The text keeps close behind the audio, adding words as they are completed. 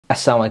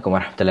Assalamualaikum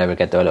warahmatullahi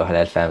wabarakatuh. Hello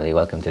Halal family,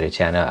 welcome to the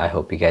channel. I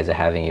hope you guys are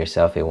having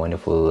yourself a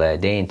wonderful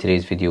day. In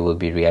today's video we'll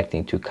be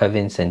reacting to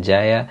Kevin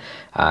Sanjaya,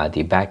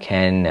 the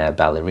backhand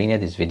ballerina.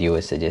 This video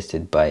was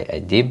suggested by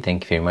Adib.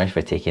 Thank you very much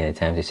for taking the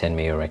time to send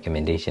me your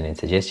recommendation and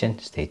suggestion.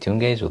 Stay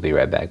tuned guys, we'll be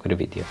right back with a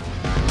video.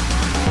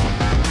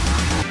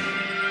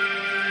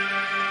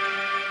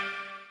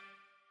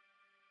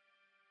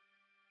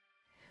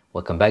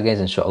 Welcome back guys.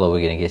 Inshallah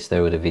we're going to get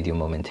started with the video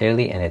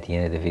momentarily, and at the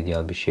end of the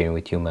video I'll be sharing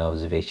with you my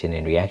observation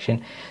and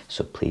reaction,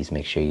 so please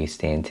make sure you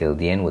stay until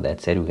the end. With that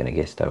said, we're going to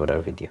get started with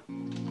our video.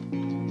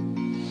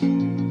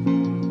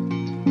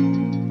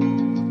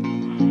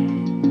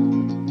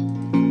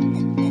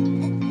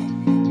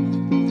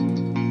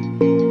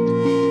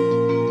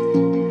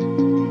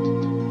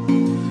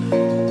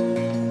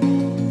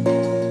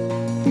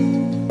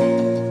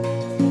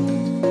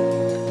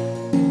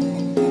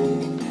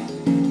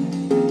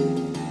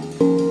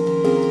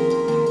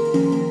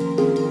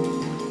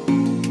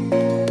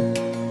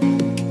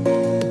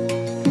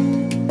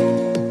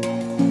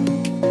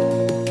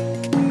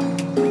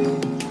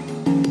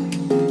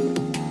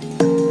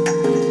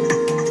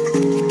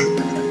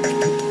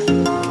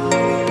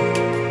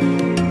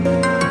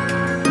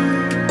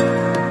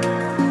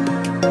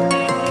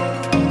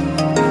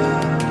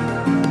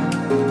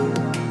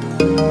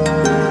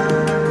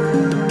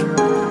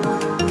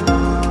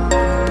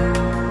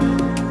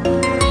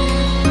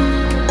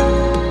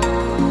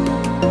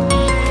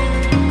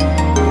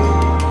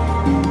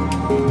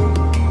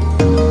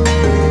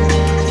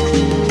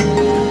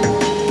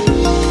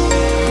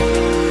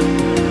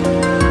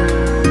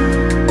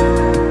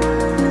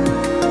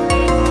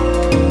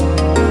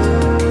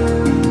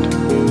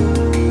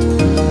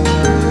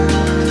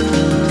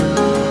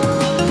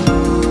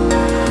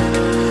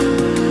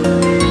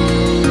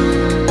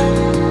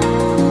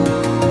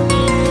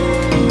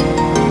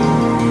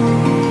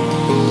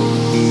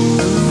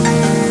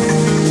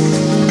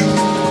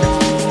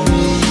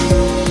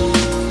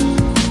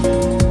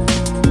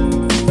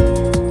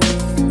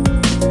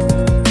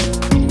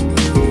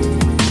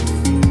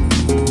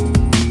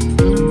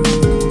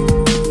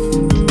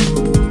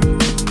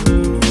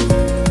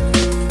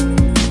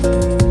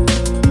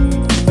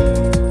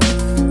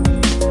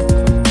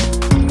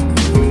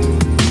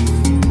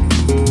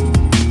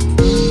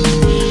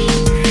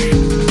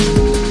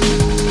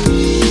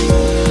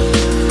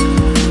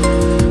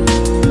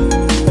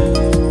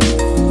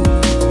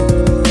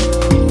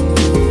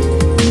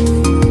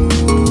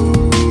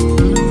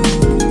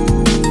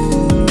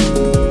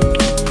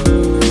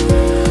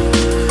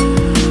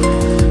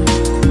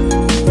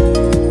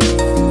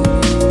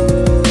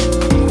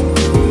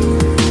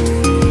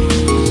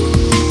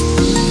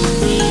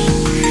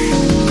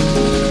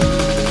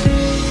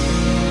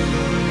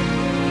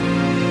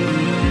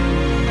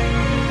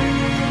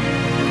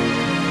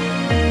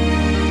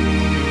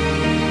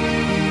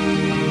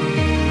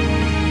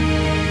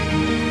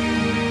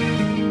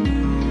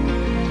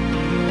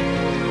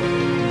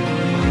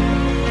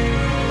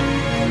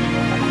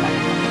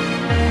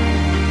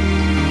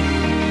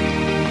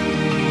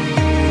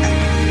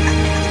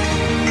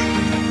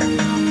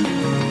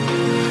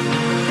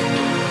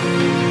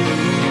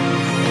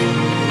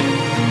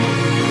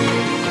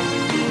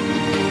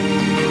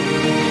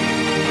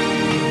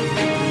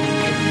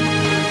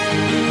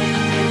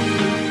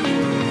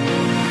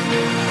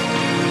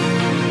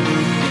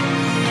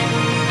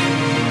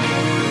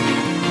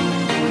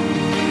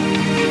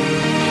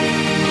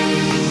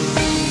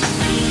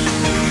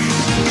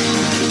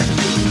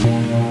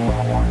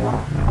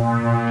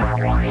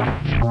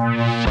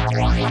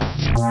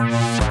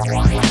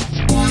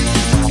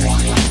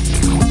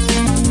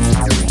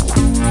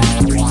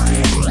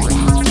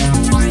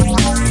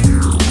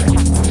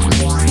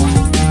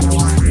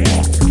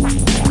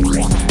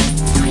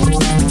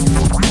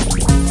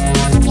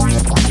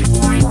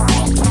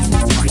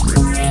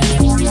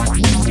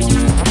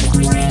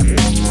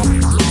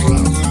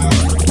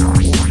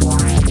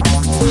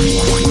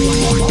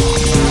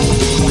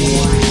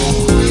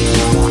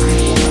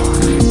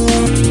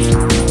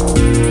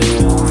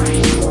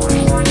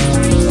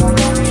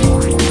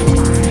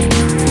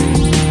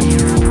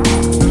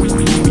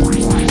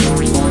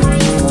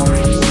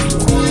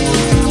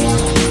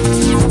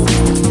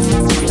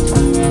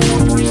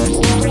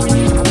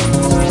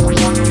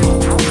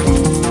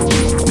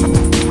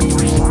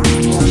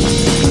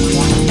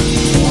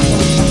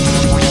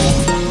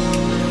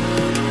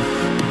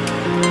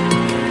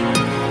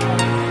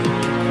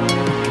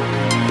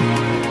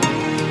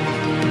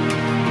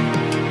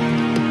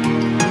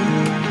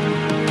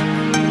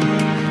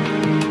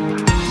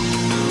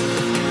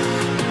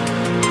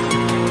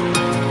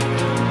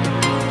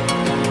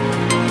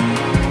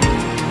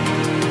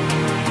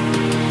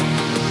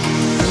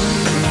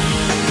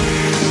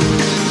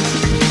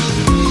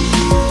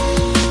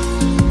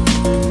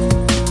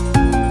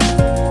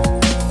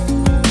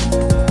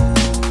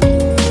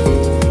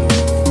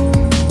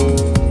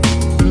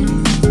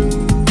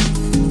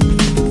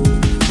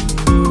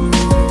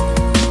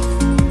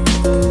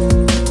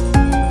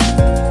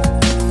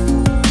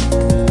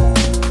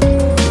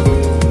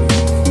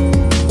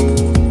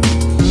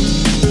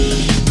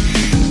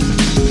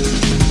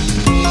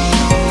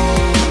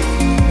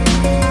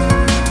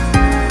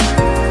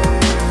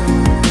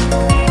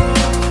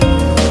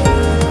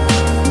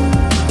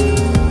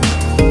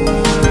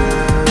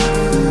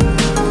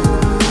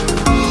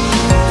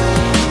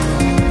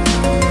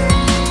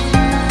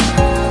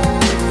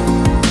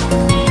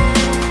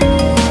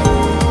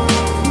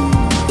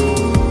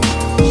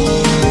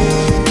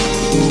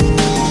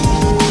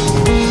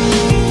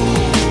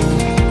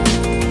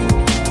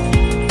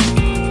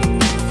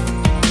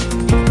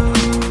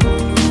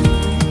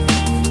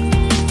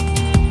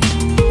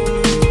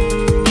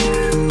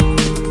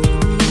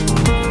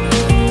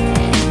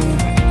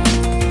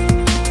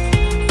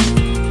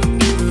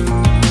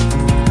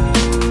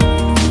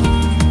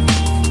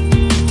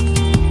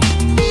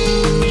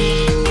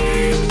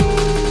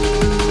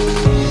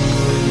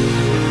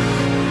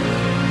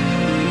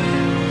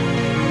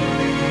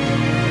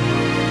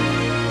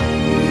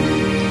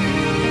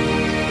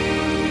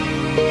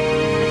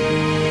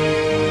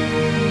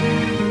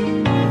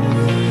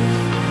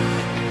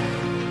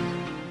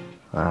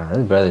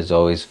 This brother is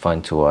always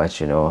fun to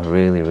watch, you know,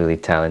 really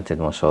talented,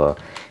 mashallah.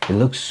 It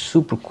looks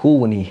super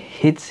cool when he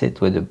hits it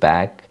with the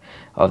back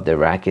of the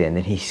racket and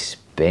then he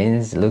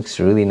spins. It looks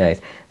really nice.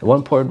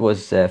 One part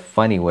was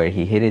funny where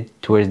he hit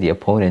it towards the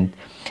opponent,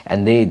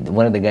 and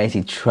one of the guys,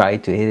 he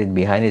tried to hit it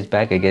behind his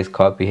back, I guess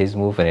copy his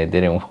move, and it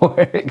didn't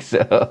work.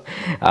 So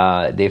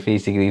they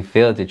basically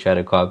failed to try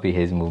to copy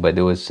his move, but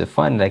it was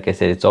fun. Like I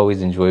said, it's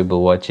always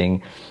enjoyable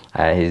watching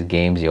his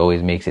games. He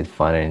always makes it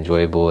fun and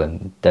enjoyable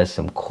and does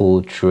some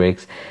cool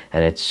tricks,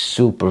 and it's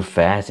super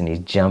fast, and he's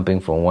jumping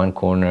from one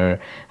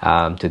corner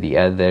to the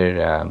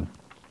other.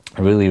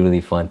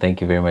 Really fun.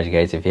 Thank you very much,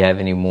 guys. If you have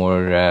any more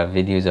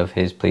videos of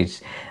his,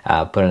 please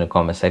put in the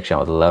comment section. I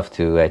would love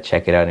to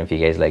check it out. And if you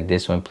guys like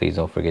this one, please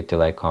don't forget to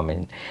like,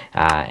 comment,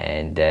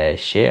 and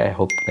share. I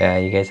hope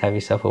you guys have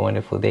yourself a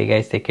wonderful day,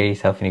 guys. Take care of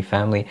yourself and your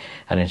family,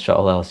 and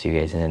inshallah I'll see you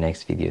guys in the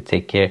next video.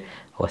 Take care.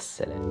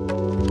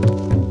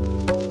 Wassalam.